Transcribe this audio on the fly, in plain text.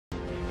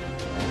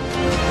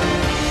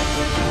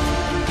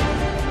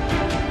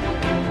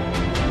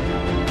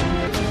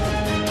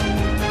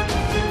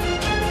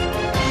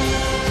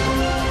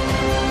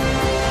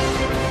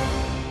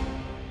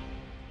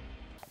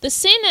The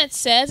Senate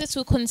says it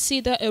will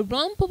consider a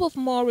ramp-up of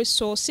more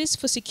resources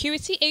for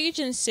security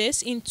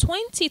agencies in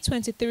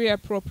 2023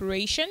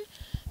 appropriation.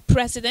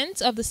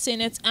 President of the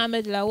Senate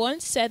Ahmed Lawan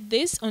said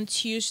this on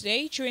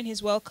Tuesday during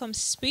his welcome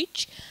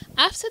speech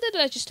after the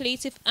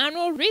legislative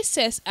annual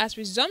recess as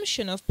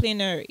resumption of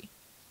plenary.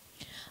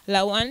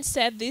 Lawan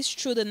said this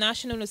through the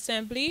National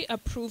Assembly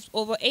approved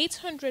over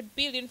 800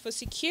 billion for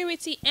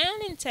security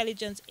and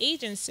intelligence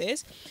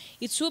agencies.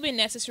 It will be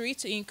necessary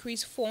to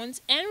increase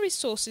funds and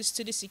resources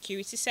to the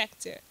security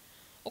sector.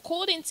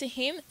 According to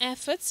him,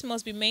 efforts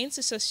must be made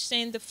to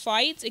sustain the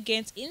fight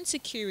against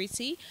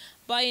insecurity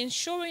by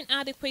ensuring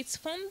adequate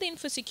funding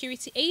for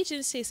security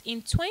agencies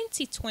in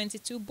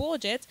 2022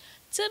 budget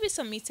to be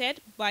submitted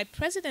by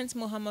President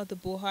Muhammadu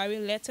Buhari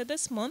later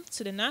this month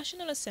to the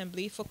National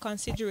Assembly for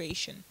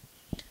consideration.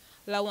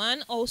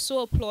 Lawan also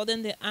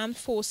applauded the armed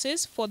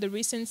forces for the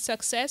recent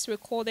success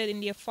recorded in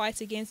their fight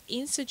against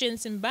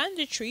insurgents and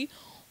banditry,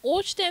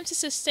 urged them to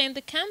sustain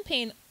the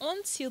campaign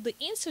until the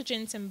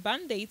insurgents and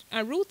bandits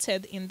are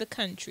rooted in the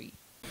country.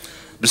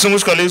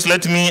 Distinguished colleagues,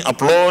 let me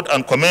applaud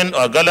and commend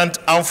our gallant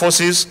armed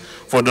forces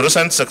for the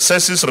recent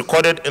successes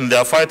recorded in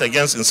their fight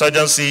against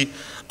insurgency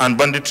and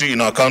banditry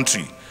in our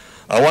country.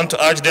 I want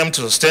to urge them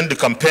to sustain the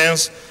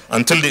campaigns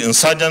until the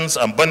insurgents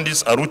and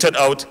bandits are rooted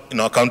out in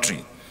our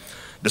country.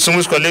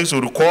 Distinguished colleagues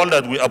will recall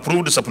that we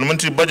approved the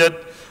supplementary budget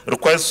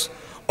request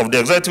of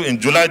the Executive in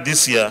July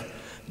this year,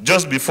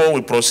 just before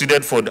we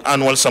proceeded for the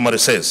annual summer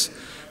recess.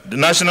 The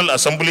National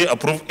Assembly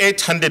approved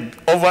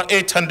over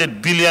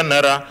 800 billion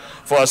naira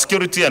for our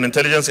security and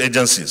intelligence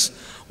agencies.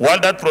 While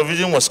that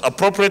provision was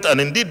appropriate and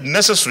indeed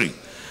necessary,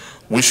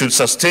 we should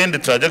sustain the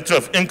trajectory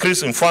of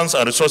increase in funds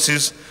and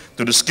resources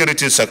to the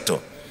security sector.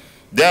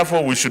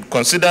 Therefore, we should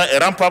consider a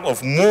ramp-up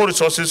of more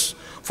resources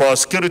for our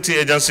security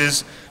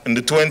agencies in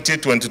the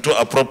 2022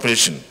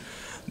 appropriation.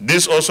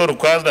 This also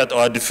requires that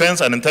our defense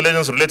and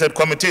intelligence-related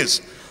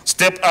committees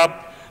step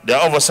up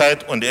their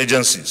oversight on the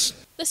agencies.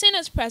 The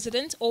Senate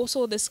President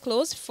also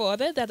disclosed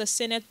further that the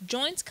Senate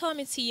Joint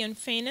Committee on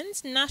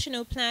Finance,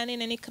 National Planning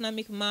and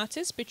Economic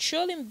Matters,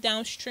 Petroleum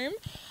Downstream,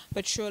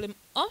 Petroleum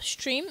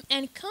Upstream,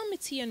 and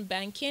Committee on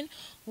Banking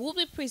will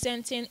be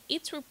presenting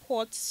its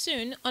report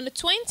soon on the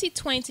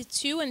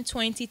 2022 and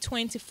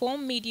 2024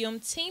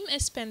 medium-term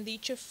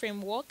expenditure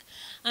framework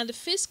and the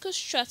fiscal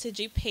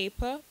strategy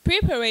paper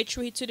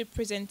preparatory to the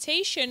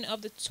presentation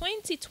of the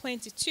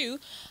 2022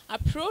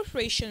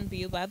 appropriation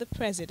bill by the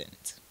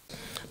President.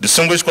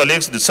 Distinguished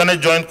colleagues, the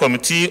Senate Joint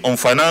Committee on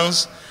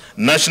Finance,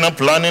 National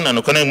Planning and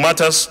Economic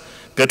Matters,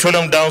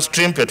 Petroleum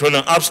Downstream,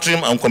 Petroleum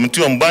Upstream, and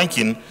Committee on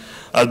Banking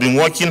has been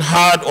working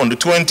hard on the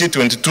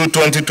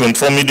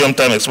 2022-2024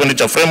 Medium-Term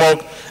Expenditure Framework,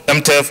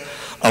 MTEF,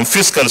 and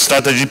Fiscal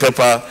Strategy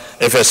Paper,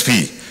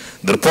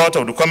 FSP. The report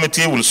of the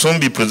committee will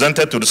soon be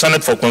presented to the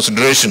Senate for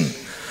consideration.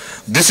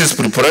 This is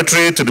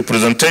preparatory to the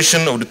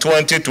presentation of the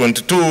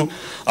 2022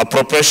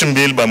 Appropriation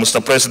Bill by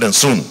Mr. President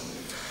soon.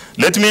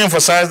 Let me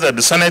emphasize that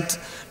the Senate,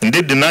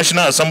 indeed the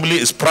National Assembly,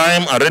 is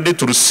prime and ready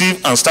to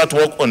receive and start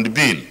work on the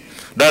bill.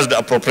 That's the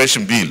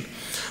appropriation bill.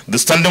 The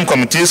standing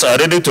committees are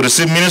ready to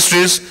receive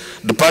ministries,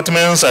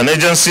 departments, and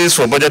agencies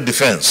for budget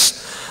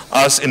defense.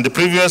 As in the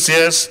previous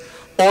years,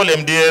 all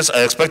MDAs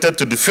are expected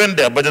to defend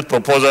their budget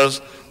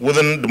proposals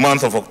within the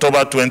month of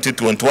October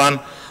 2021,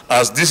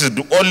 as this is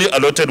the only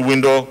allotted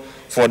window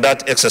for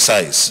that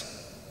exercise.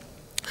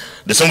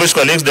 Distinguished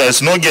colleagues, there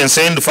is no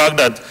gainsaying the fact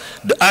that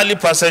the early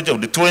passage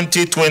of the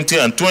 2020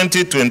 and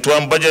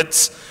 2021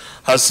 budgets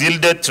has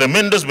yielded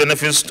tremendous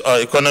benefits to our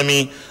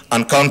economy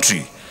and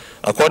country.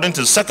 According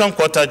to the second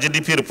quarter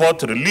GDP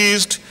report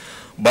released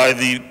by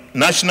the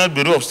National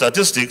Bureau of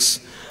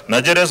Statistics,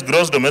 Nigeria's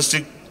gross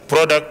domestic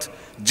product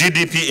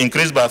GDP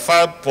increased by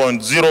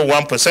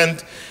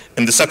 5.01%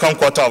 in the second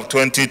quarter of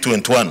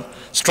 2021,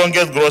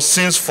 strongest growth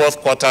since fourth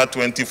quarter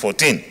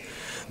 2014.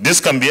 This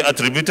can be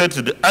attributed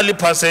to the early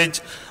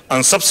passage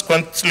and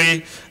subsequent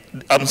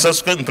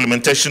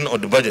implementation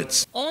of the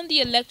budgets. On the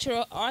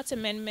Electoral Act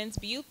Amendment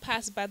Bill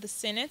passed by the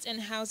Senate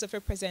and House of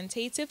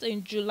Representatives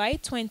in July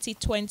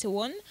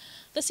 2021,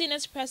 the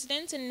Senate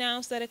President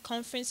announced that a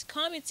conference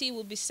committee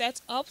will be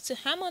set up to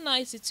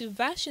harmonize the two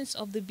versions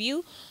of the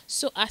bill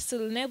so as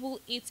to enable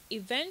its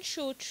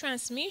eventual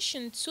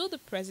transmission to the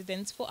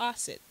President for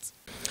assent.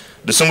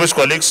 Distinguished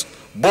colleagues,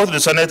 both the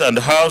Senate and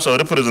the House of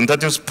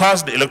Representatives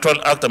passed the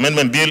Electoral Act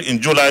Amendment Bill in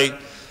July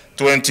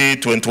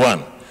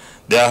 2021.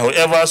 There are,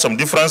 however, some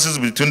differences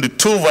between the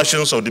two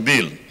versions of the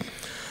bill.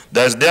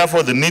 There is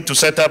therefore the need to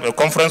set up a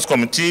conference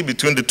committee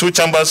between the two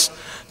chambers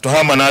to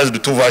harmonize the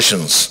two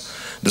versions.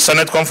 The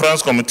Senate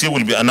Conference Committee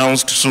will be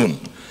announced soon.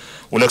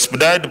 We'll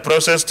expedite the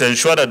process to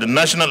ensure that the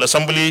National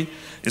Assembly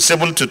is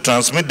able to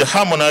transmit the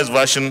harmonized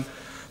version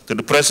to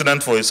the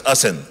President for his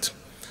assent.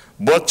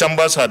 Both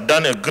chambers have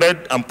done a great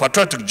and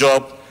patriotic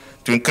job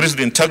to increase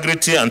the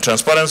integrity and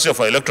transparency of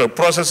our electoral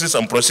processes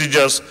and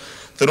procedures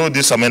through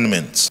these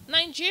amendments.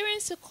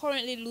 Nigerians are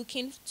currently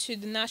looking to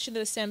the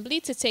National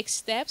Assembly to take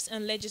steps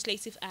and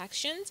legislative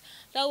actions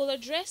that will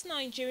address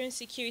Nigerian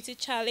security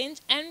challenge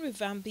and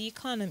revamp the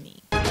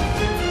economy.